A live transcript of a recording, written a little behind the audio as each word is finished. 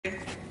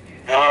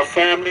Our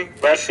family,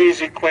 rest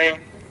easy,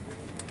 Queen.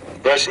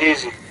 Rest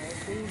easy.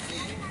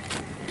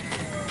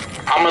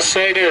 I'ma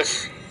say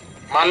this.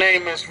 My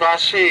name is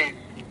Rashid.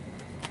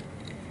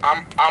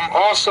 I'm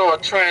also a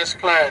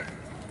transplant.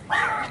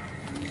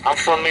 I'm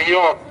from New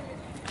York.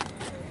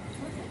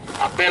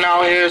 I've been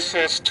out here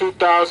since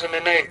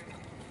 2008.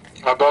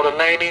 I go to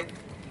Laney,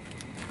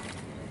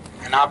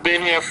 and I've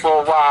been here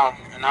for a while,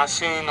 and I've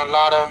seen a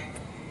lot of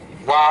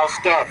wild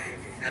stuff.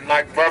 And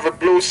like Brother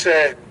Blue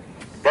said,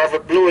 Brother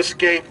Blue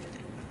escaped,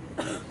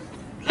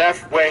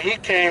 left where he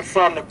came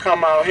from to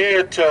come out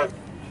here to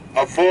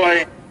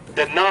avoid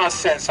the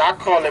nonsense. I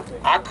call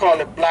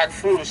it black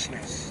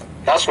foolishness.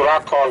 That's what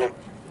I call it,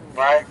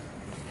 right?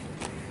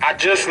 I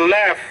just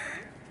left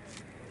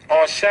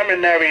on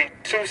seminary.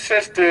 2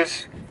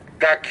 sisters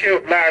got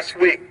killed last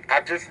week.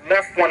 I just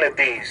left one of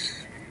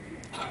these.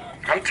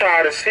 I'm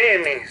tired of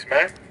seeing these,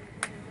 man.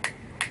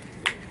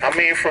 I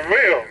mean, for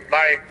real.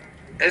 Like,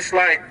 it's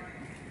like,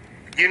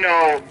 you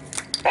know,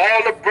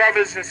 all the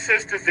brothers and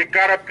sisters that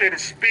got up here to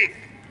speak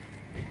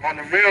on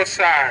the real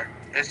side,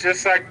 it's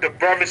just like the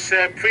brother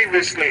said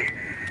previously.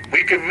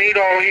 We could meet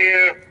all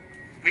here,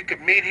 we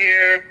could meet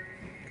here,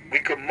 we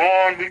could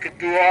mourn, we could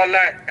do all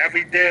that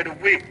every day of the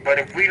week. But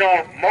if we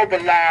don't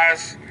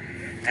mobilize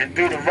and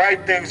do the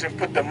right things and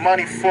put the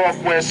money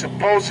forth where it's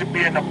supposed to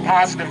be in a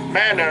positive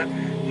manner,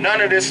 none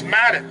of this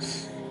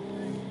matters.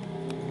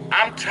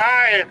 I'm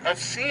tired of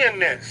seeing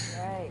this.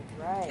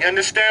 Right. You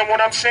understand what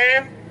I'm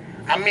saying?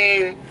 I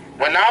mean,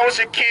 when I was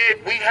a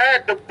kid, we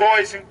had the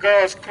Boys and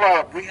Girls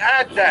Club. We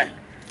had that.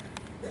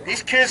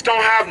 These kids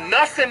don't have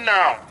nothing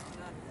now.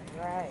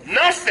 Right.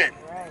 Nothing.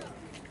 Right.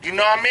 You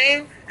know what I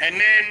mean? And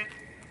then,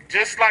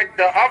 just like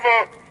the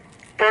other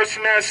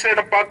person that said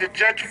about the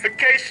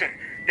gentrification,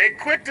 they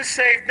quick to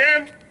save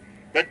them,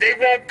 but they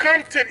won't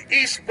come to the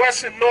East,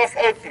 West, and North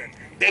Oakland.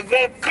 They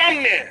won't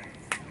come there.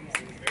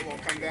 They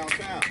won't come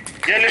downtown.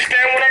 You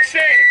understand what I'm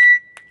saying?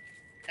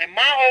 And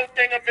my whole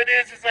thing of it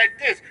is like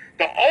this.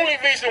 The only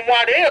reason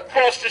why they're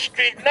across the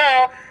street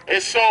now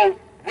is so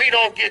we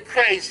don't get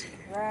crazy.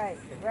 Right.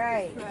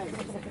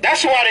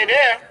 That's why they're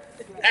there.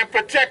 And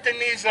protecting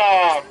these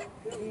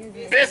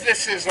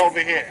businesses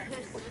over here.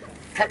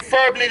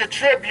 Preferably the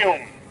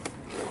Tribune.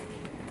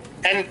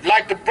 And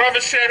like the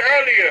brother said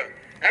earlier,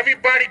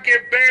 everybody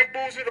get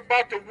bamboozled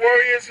about the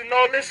Warriors and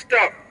all this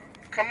stuff.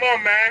 Come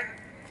on, man.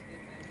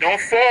 Don't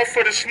fall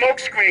for the smoke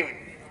screen.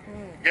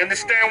 You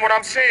understand what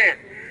I'm saying?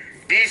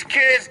 These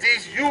kids,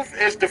 these youth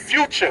is the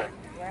future.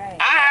 Right.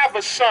 I have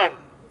a son.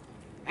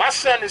 My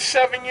son is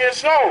 7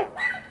 years old. Know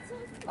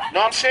what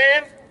I'm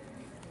saying?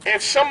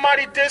 If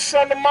somebody did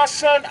something to my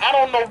son, I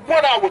don't know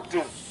what I would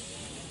do.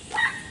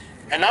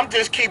 And I'm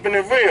just keeping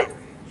it real.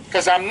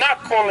 Because I'm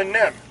not calling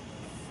them.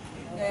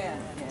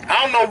 I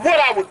don't know what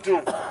I would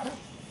do.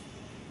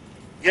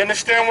 You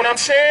understand what I'm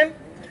saying?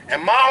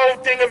 And my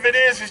whole thing of it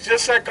is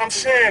just like I'm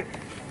saying,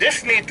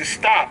 this needs to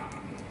stop.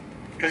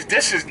 Because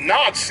this is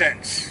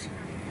nonsense.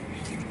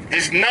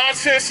 It's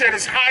nonsense at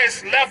its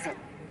highest level.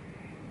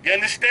 You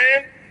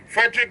understand?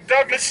 Frederick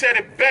Douglass said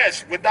it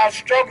best. Without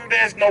struggle,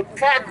 there's no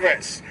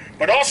progress.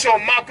 But also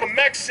Malcolm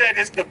X said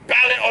it's the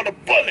ballot or the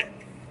bullet.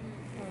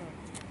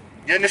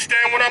 You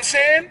understand what I'm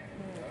saying?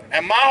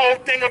 And my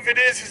whole thing of it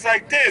is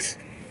like this.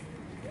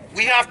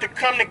 We have to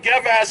come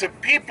together as a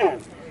people.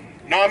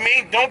 Know what I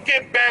mean? Don't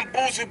get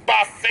bamboozled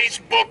by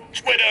Facebook,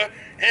 Twitter,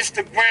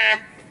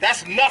 Instagram.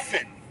 That's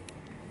nothing.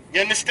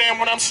 You understand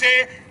what I'm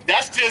saying?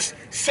 That's just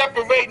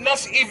separating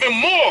us even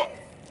more.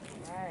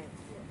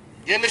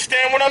 You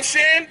understand what I'm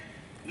saying?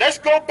 Let's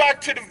go back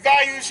to the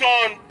values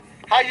on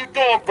how you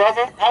doing,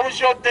 brother? How was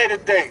your day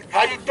today?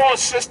 How you doing,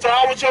 sister?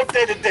 How was your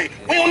day today?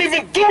 We don't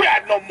even do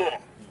that no more.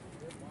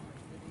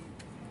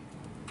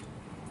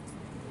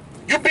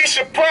 You'd be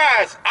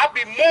surprised. I'll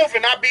be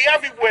moving. I'll be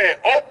everywhere.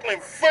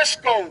 Oakland,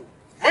 Frisco,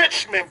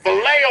 Richmond,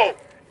 Vallejo,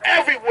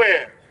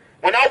 everywhere.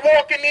 When I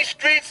walk in these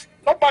streets,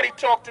 nobody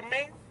talk to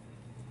me.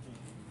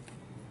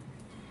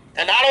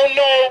 And I don't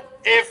know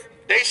if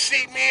they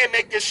see me and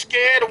they get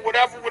scared or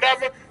whatever,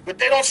 but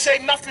they don't say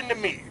nothing to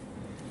me.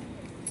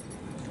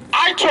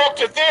 I talk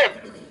to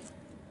them.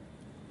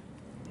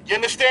 You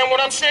understand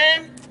what I'm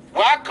saying?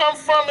 Where I come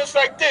from, it's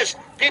like this.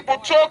 People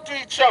talk to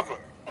each other.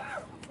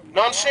 You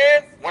know what I'm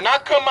saying? When I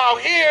come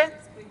out here,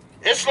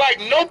 it's like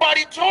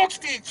nobody talks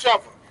to each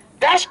other.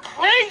 That's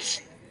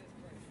crazy.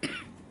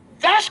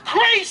 That's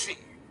crazy.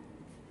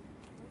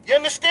 You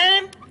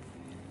understand?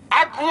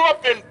 I grew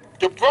up in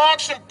the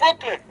Bronx and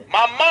Brooklyn.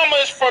 My mama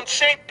is from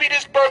St.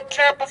 Petersburg,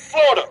 Tampa,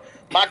 Florida.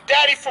 My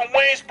daddy from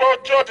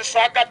Waynesboro, Georgia, so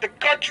I got the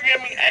country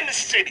in me and the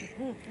city.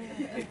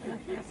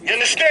 You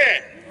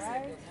understand?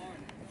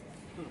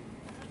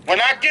 When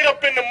I get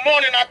up in the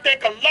morning, I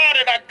thank Allah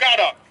that I got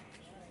up.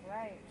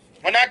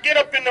 When I get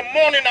up in the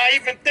morning, I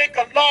even thank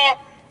Allah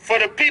for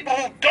the people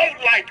who don't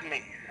like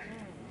me.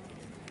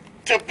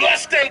 To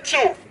bless them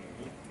too.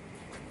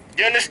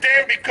 You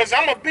understand? Because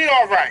I'm going to be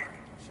all right.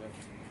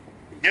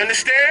 You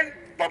understand?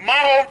 But my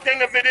whole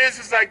thing of it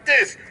is like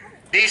this.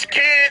 These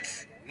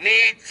kids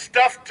need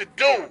stuff to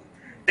do.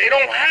 They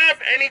don't have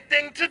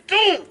anything to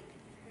do.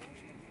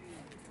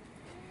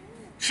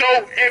 So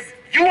if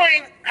you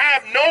ain't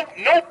have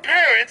no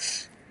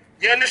parents,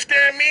 you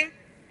understand me?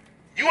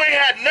 You ain't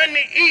had nothing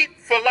to eat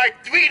for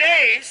like 3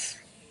 days,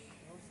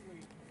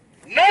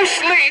 no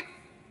sleep,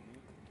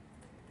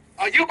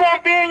 are you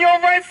gonna be in your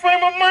right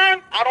frame of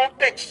mind? I don't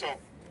think so.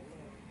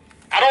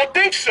 I don't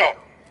think so.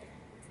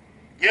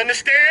 You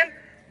understand?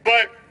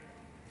 But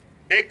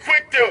they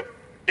quick to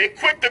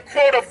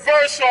quote a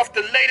verse off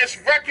the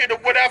latest record or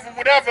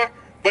whatever.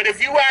 But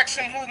if you ask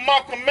them who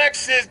Malcolm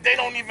X is, they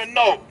don't even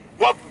know.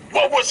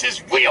 What was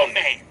his real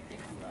name?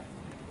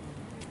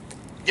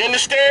 You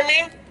understand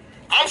me?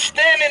 I'm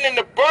standing in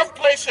the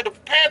birthplace of the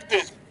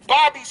Panthers,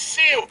 Bobby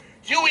Seale,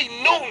 Huey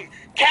Newton,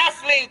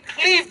 Kathleen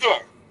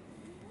Cleaver.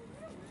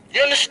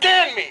 You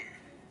understand me?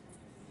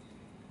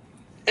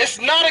 It's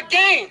not a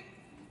game.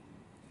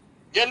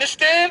 You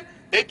understand?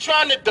 They're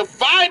trying to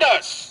divide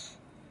us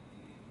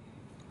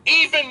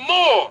even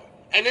more.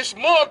 And it's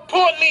more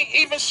importantly,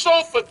 even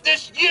so for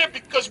this year,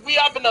 because we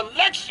have an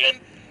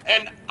election,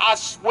 and I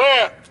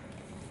swear,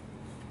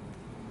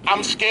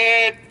 I'm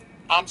scared,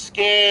 I'm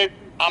scared,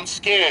 I'm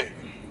scared.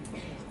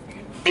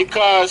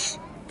 Because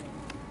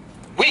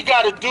we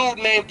got a dude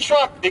named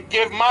Trump that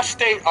give my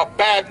state a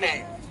bad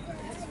name.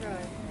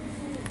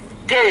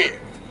 Period.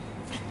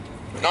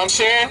 You know what I'm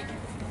saying?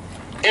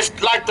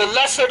 It's like the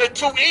lesser of the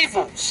two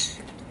evils.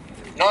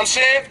 You know what I'm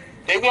saying?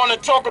 They want to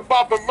talk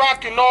about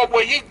Barack and all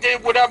what he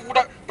did, whatever.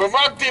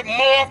 Barack did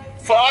more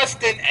for us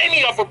than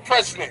any other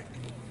president.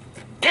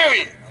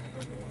 Period.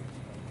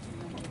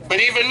 But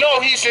even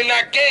though he's in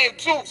that game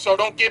too, so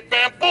don't get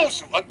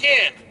bamboozled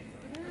again.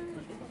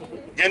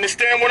 You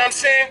understand what I'm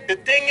saying? The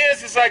thing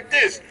is like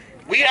this.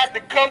 We have to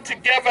come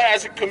together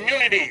as a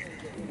community.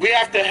 We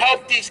have to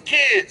help these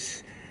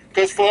kids.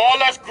 Because for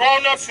all us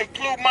grown-ups,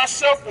 include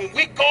myself, when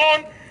we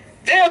gone,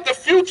 they're the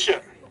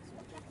future.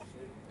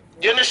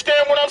 You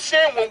understand what I'm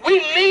saying? When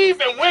we leave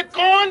and we're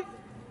gone,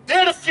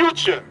 they're the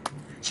future.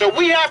 So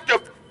we have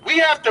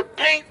to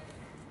paint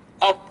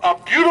a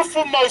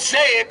beautiful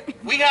mosaic.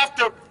 We have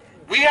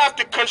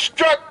to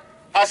construct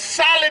a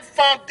solid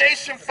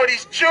foundation for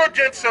these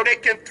children so they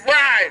can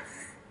thrive.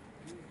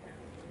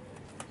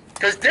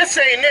 Because this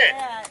ain't it.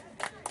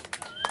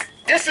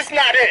 This is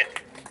not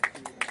it.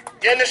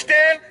 You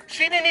understand?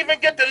 She didn't even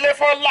get to live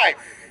her life.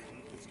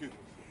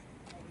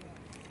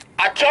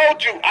 I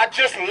told you, I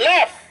just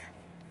left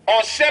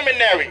on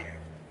seminary.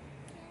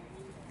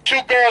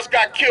 2 girls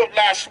got killed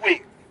last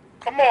week.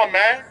 Come on,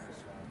 man.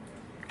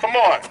 Come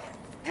on.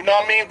 You know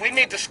what I mean? We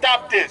need to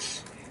stop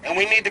this. And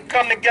we need to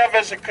come together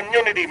as a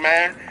community,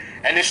 man.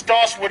 And it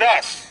starts with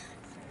us.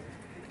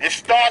 It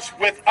starts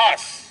with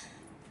us.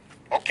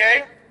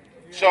 Okay?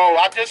 So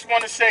I just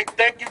want to say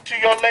thank you to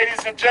your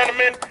ladies and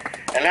gentlemen,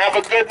 and have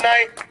a good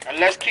night, and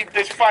let's keep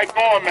this fight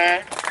going,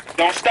 man.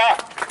 Don't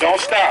stop. Don't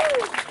stop.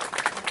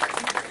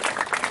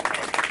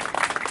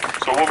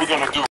 So what we're going to do?